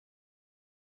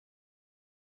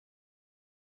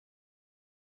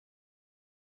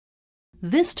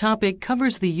This topic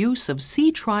covers the use of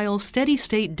C-Trial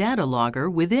Steady-State Data Logger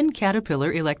within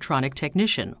Caterpillar Electronic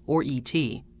Technician, or ET.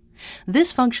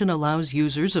 This function allows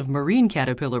users of marine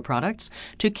Caterpillar products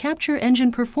to capture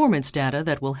engine performance data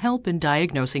that will help in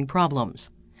diagnosing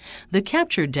problems. The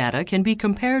captured data can be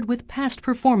compared with past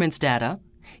performance data,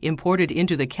 imported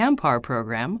into the CAMPAR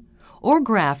program, or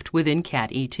graphed within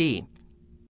CAT-ET.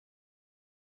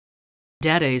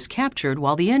 Data is captured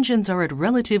while the engines are at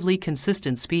relatively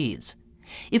consistent speeds.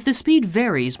 If the speed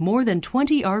varies more than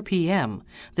 20 RPM,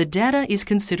 the data is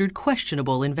considered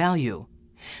questionable in value.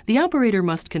 The operator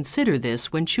must consider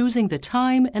this when choosing the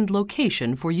time and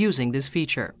location for using this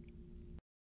feature.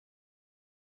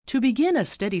 To begin a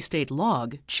steady-state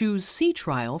log, choose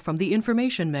C-Trial from the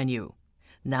Information menu.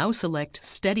 Now select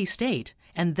Steady State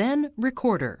and then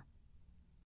Recorder.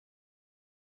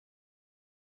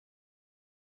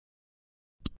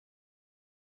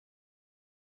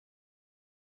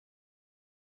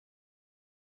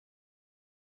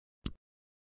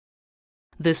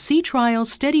 The C-Trial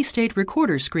Steady-State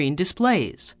Recorder screen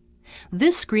displays.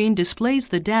 This screen displays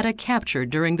the data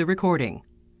captured during the recording.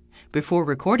 Before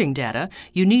recording data,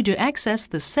 you need to access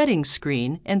the Settings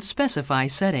screen and specify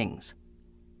settings.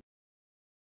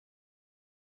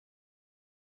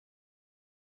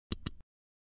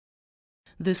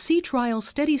 The C-Trial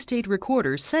Steady-State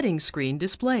Recorder settings screen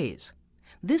displays.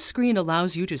 This screen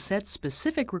allows you to set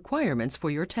specific requirements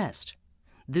for your test.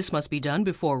 This must be done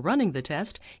before running the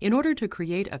test in order to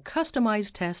create a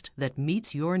customized test that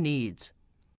meets your needs.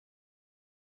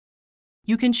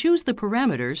 You can choose the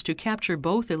parameters to capture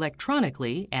both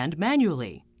electronically and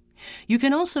manually. You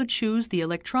can also choose the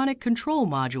Electronic Control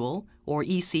Module, or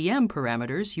ECM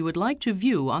parameters you would like to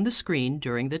view on the screen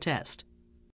during the test.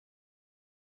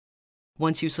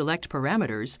 Once you select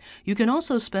parameters, you can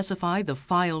also specify the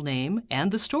file name and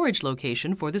the storage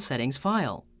location for the settings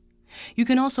file. You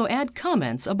can also add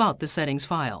comments about the settings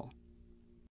file.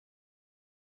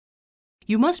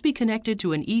 You must be connected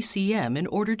to an ECM in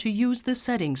order to use the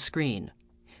settings screen.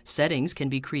 Settings can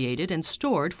be created and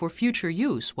stored for future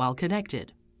use while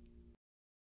connected.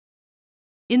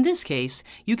 In this case,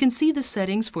 you can see the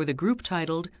settings for the group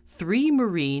titled 3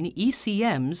 Marine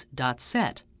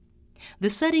ECMs.set. The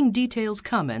setting details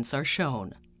comments are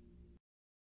shown.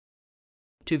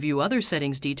 To view other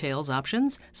settings details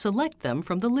options, select them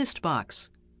from the list box.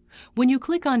 When you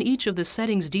click on each of the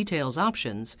settings details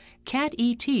options,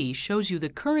 CAT-ET shows you the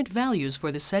current values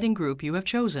for the setting group you have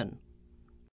chosen.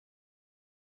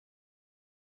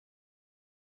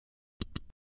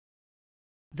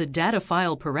 The data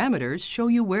file parameters show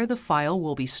you where the file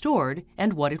will be stored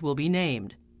and what it will be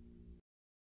named.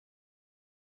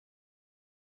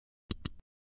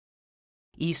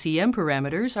 ECM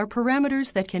parameters are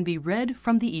parameters that can be read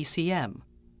from the ECM.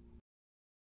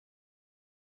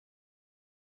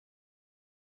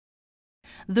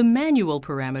 The manual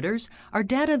parameters are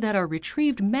data that are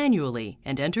retrieved manually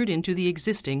and entered into the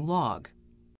existing log.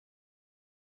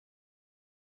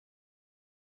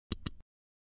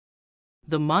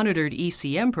 The monitored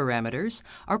ECM parameters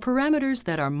are parameters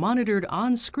that are monitored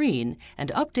on screen and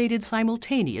updated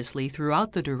simultaneously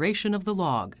throughout the duration of the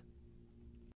log.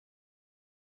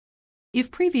 If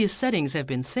previous settings have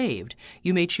been saved,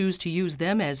 you may choose to use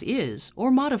them as is or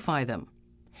modify them.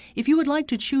 If you would like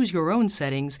to choose your own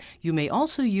settings, you may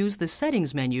also use the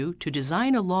Settings menu to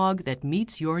design a log that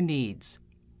meets your needs.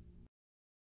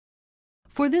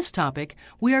 For this topic,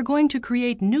 we are going to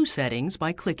create new settings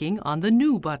by clicking on the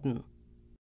New button.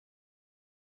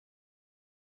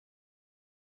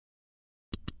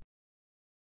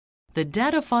 The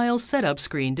Data File Setup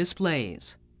screen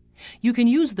displays. You can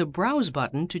use the Browse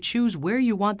button to choose where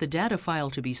you want the data file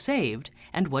to be saved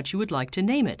and what you would like to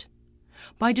name it.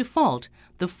 By default,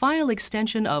 the file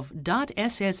extension of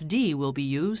 .ssd will be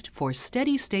used for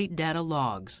steady-state data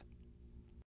logs.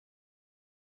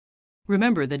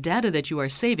 Remember, the data that you are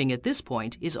saving at this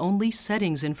point is only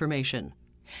settings information.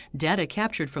 Data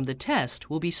captured from the test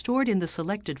will be stored in the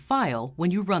selected file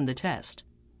when you run the test.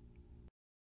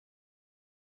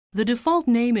 The default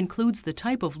name includes the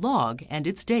type of log and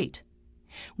its date.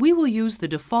 We will use the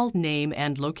default name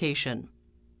and location.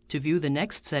 To view the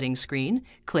next settings screen,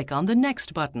 click on the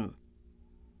Next button.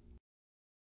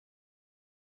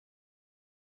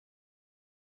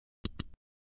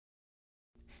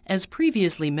 As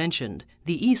previously mentioned,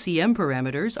 the ECM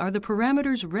parameters are the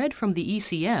parameters read from the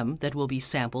ECM that will be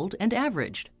sampled and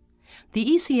averaged. The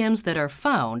ECMs that are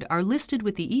found are listed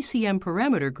with the ECM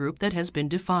parameter group that has been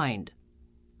defined.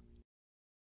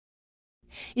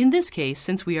 In this case,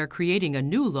 since we are creating a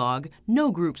new log,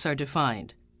 no groups are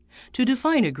defined. To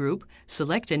define a group,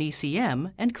 select an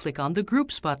ECM and click on the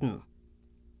Groups button.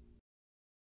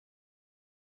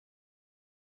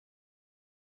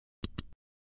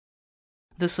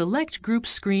 The Select Group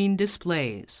screen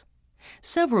displays.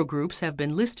 Several groups have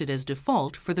been listed as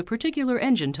default for the particular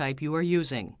engine type you are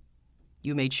using.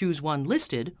 You may choose one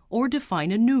listed or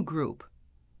define a new group.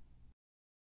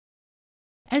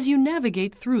 As you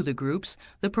navigate through the groups,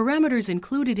 the parameters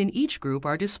included in each group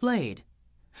are displayed.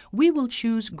 We will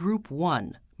choose Group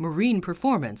 1, Marine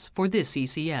Performance, for this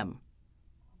ECM.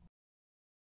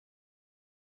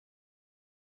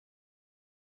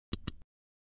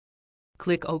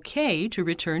 Click OK to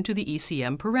return to the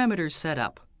ECM parameters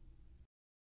setup.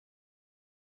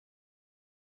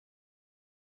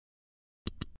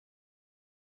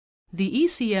 The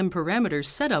ECM parameters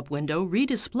setup window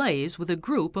redisplays with a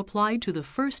group applied to the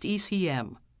first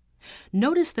ECM.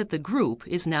 Notice that the group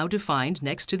is now defined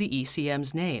next to the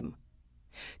ECM's name.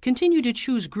 Continue to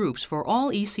choose groups for all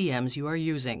ECMs you are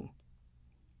using.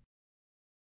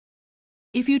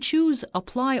 If you choose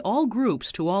Apply All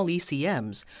Groups to all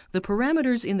ECMs, the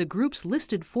parameters in the groups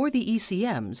listed for the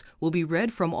ECMs will be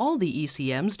read from all the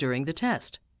ECMs during the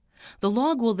test. The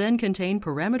log will then contain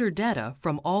parameter data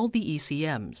from all the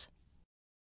ECMs.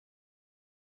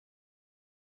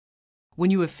 When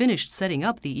you have finished setting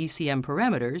up the ECM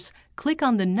parameters, click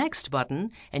on the Next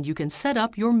button and you can set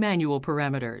up your manual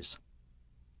parameters.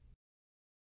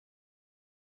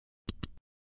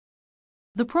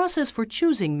 The process for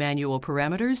choosing manual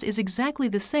parameters is exactly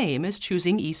the same as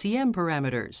choosing ECM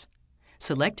parameters.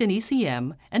 Select an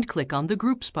ECM and click on the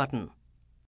Groups button.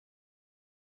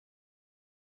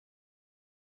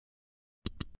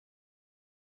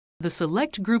 The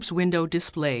Select Groups window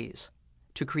displays.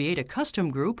 To create a custom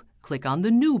group, click on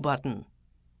the New button.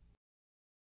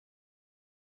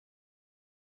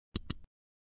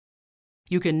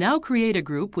 You can now create a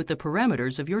group with the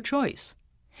parameters of your choice.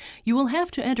 You will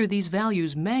have to enter these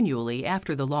values manually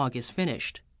after the log is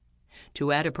finished.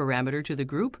 To add a parameter to the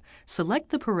group, select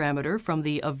the parameter from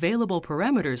the Available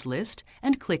Parameters list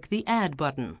and click the Add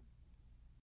button.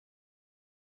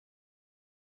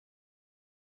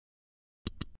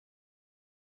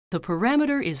 The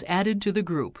parameter is added to the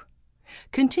group.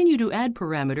 Continue to add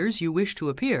parameters you wish to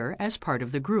appear as part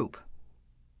of the group.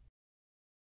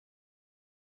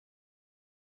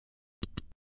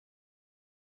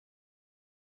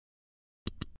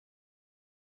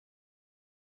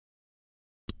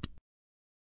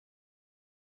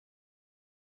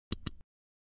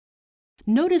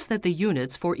 Notice that the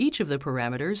units for each of the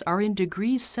parameters are in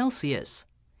degrees Celsius.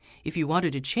 If you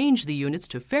wanted to change the units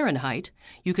to Fahrenheit,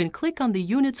 you can click on the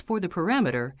units for the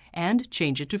parameter and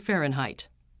change it to Fahrenheit.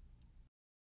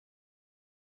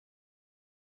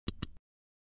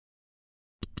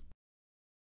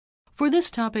 For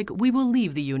this topic, we will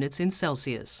leave the units in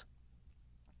Celsius.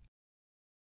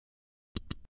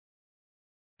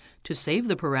 To save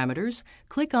the parameters,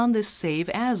 click on the Save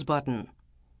As button.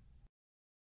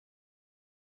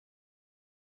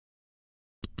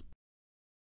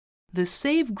 The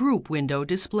Save Group window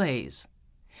displays.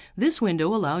 This window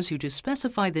allows you to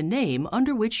specify the name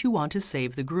under which you want to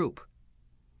save the group.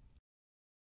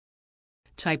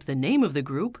 Type the name of the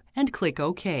group and click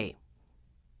OK.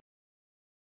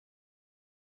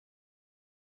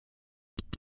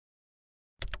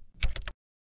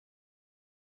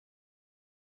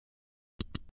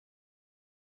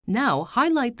 Now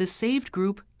highlight the saved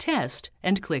group Test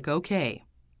and click OK.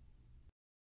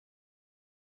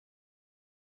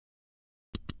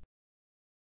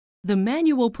 The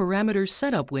Manual Parameters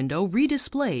Setup window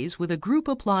redisplays with a group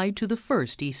applied to the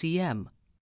first ECM.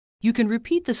 You can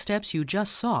repeat the steps you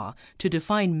just saw to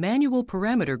define manual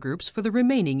parameter groups for the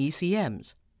remaining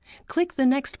ECMs. Click the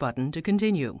Next button to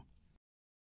continue.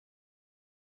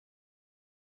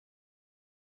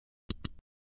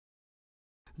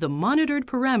 The Monitored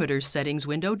Parameters Settings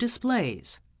window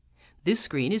displays. This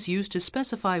screen is used to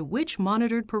specify which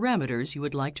monitored parameters you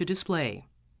would like to display.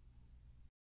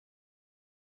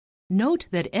 Note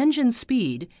that engine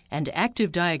speed and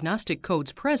active diagnostic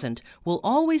codes present will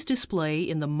always display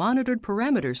in the Monitored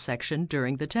Parameters section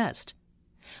during the test.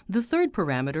 The third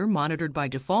parameter monitored by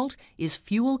default is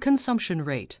fuel consumption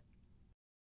rate.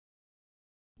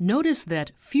 Notice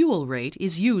that fuel rate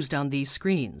is used on these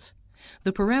screens.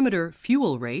 The parameter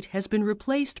fuel rate has been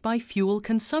replaced by fuel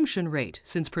consumption rate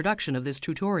since production of this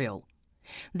tutorial.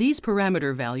 These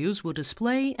parameter values will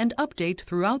display and update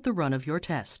throughout the run of your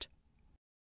test.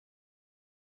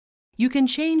 You can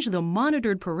change the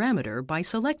monitored parameter by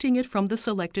selecting it from the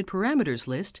Selected Parameters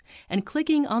list and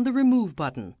clicking on the Remove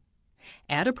button.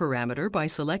 Add a parameter by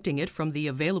selecting it from the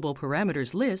Available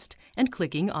Parameters list and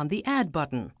clicking on the Add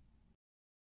button.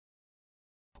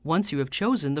 Once you have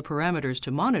chosen the parameters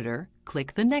to monitor,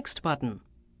 click the Next button.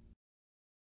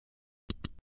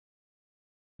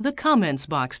 The Comments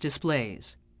box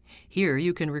displays. Here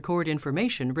you can record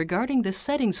information regarding the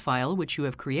settings file which you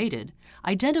have created,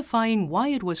 identifying why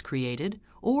it was created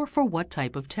or for what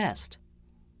type of test.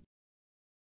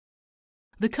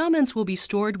 The comments will be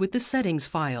stored with the settings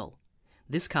file.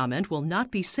 This comment will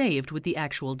not be saved with the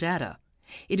actual data.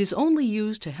 It is only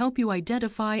used to help you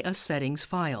identify a settings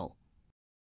file.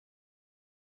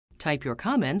 Type your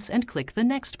comments and click the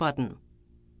Next button.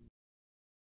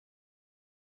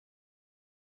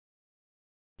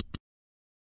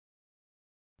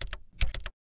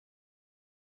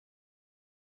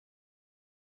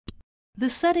 The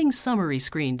Settings Summary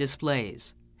screen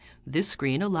displays. This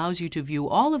screen allows you to view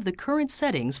all of the current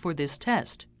settings for this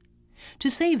test. To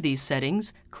save these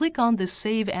settings, click on the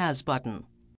Save As button.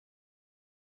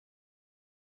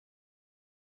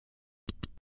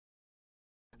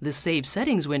 The Save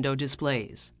Settings window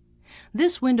displays.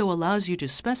 This window allows you to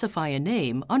specify a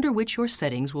name under which your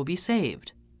settings will be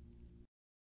saved.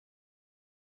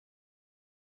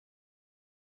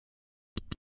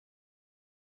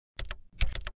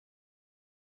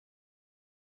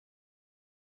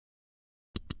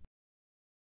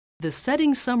 The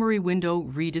Settings Summary window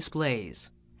redisplays.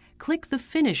 Click the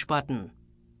Finish button.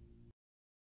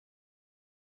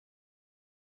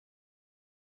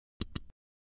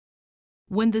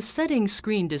 When the settings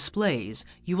screen displays,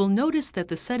 you will notice that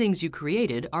the settings you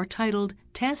created are titled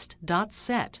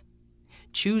Test.Set.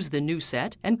 Choose the new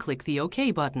set and click the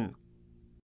OK button.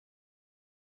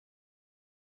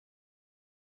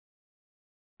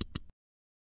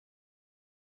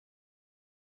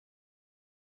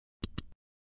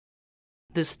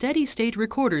 The Steady State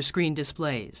Recorder screen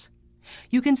displays.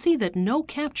 You can see that no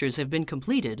captures have been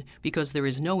completed because there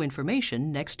is no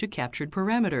information next to captured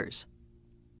parameters.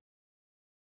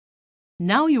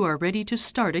 Now you are ready to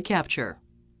start a capture.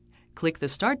 Click the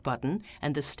Start button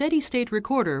and the Steady State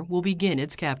Recorder will begin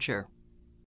its capture.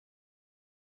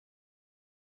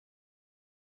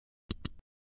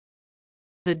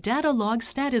 The Data Log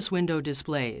Status window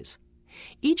displays.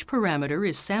 Each parameter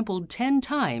is sampled 10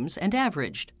 times and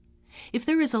averaged. If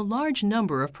there is a large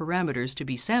number of parameters to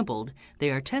be sampled, they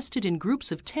are tested in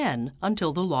groups of 10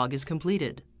 until the log is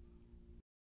completed.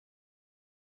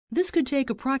 This could take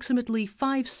approximately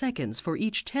 5 seconds for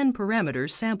each 10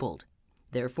 parameters sampled.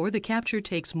 Therefore, the capture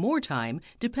takes more time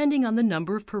depending on the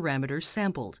number of parameters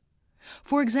sampled.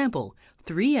 For example,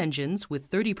 3 engines with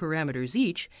 30 parameters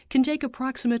each can take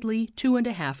approximately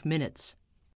 2.5 minutes.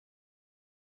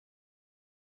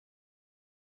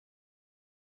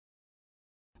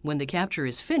 When the capture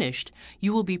is finished,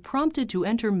 you will be prompted to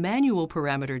enter manual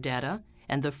parameter data,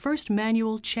 and the first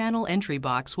manual channel entry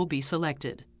box will be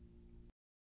selected.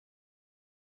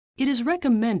 It is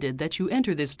recommended that you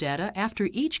enter this data after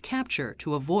each capture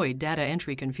to avoid data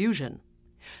entry confusion.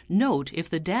 Note, if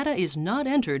the data is not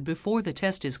entered before the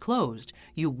test is closed,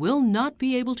 you will not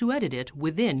be able to edit it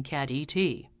within CAT-ET.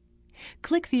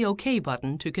 Click the OK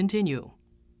button to continue.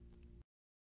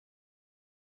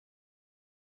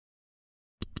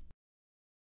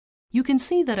 You can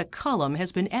see that a column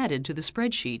has been added to the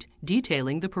spreadsheet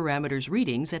detailing the parameters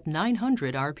readings at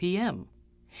 900 RPM.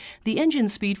 The engine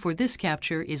speed for this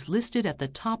capture is listed at the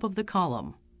top of the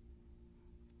column.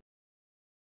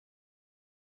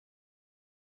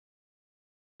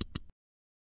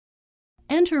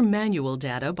 Enter manual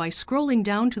data by scrolling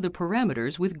down to the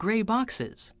parameters with gray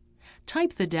boxes.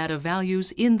 Type the data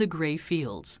values in the gray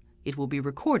fields. It will be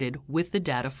recorded with the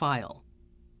data file.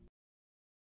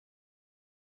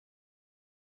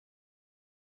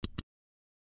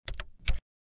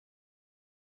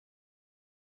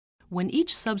 When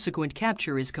each subsequent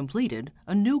capture is completed,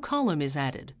 a new column is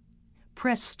added.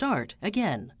 Press Start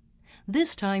again.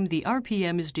 This time the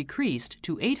RPM is decreased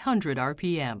to 800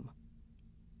 RPM.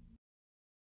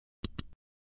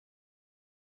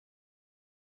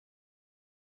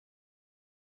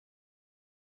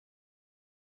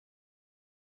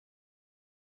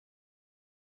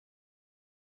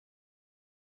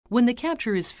 When the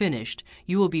capture is finished,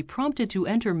 you will be prompted to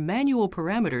enter manual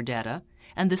parameter data,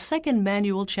 and the second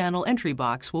manual channel entry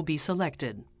box will be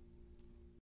selected.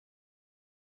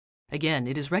 Again,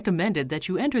 it is recommended that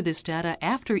you enter this data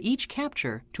after each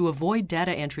capture to avoid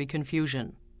data entry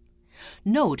confusion.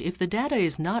 Note, if the data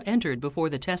is not entered before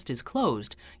the test is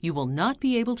closed, you will not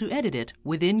be able to edit it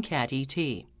within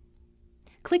CAT-ET.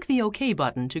 Click the OK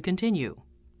button to continue.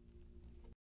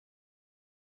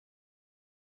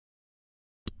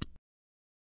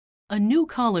 A new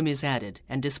column is added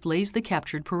and displays the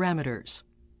captured parameters.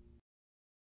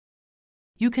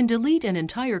 You can delete an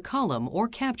entire column or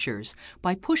captures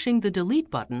by pushing the Delete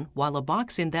button while a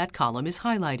box in that column is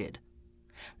highlighted.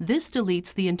 This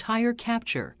deletes the entire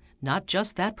capture, not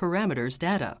just that parameter's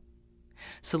data.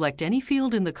 Select any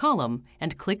field in the column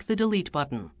and click the Delete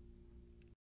button.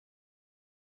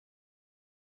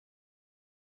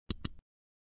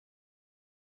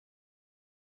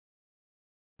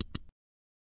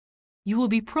 You will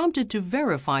be prompted to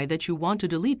verify that you want to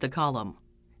delete the column.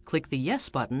 Click the Yes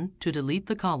button to delete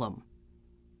the column.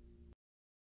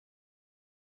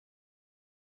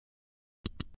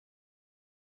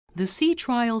 The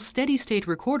C-Trial Steady-State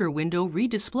Recorder window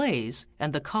redisplays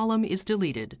and the column is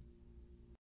deleted.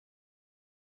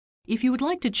 If you would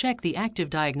like to check the active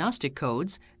diagnostic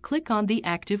codes, click on the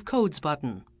Active Codes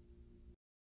button.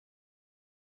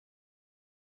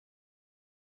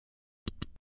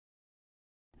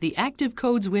 The Active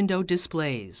Codes window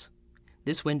displays.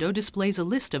 This window displays a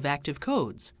list of active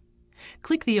codes.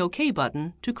 Click the OK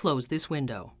button to close this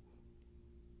window.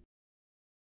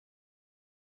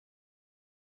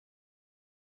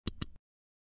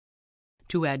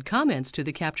 To add comments to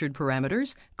the captured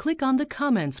parameters, click on the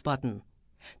Comments button.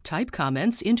 Type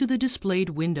comments into the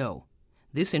displayed window.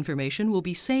 This information will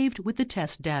be saved with the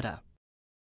test data.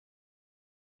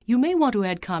 You may want to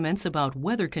add comments about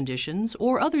weather conditions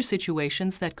or other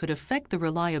situations that could affect the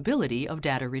reliability of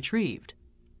data retrieved.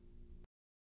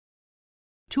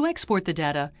 To export the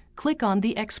data, click on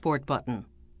the Export button.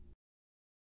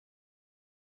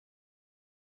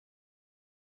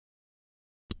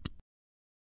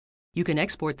 You can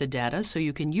export the data so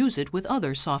you can use it with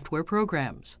other software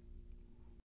programs.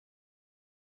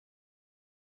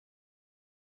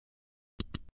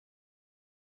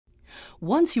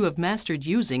 Once you have mastered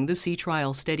using the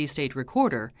C-Trial Steady-State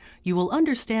Recorder, you will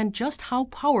understand just how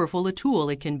powerful a tool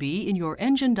it can be in your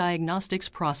engine diagnostics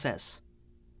process.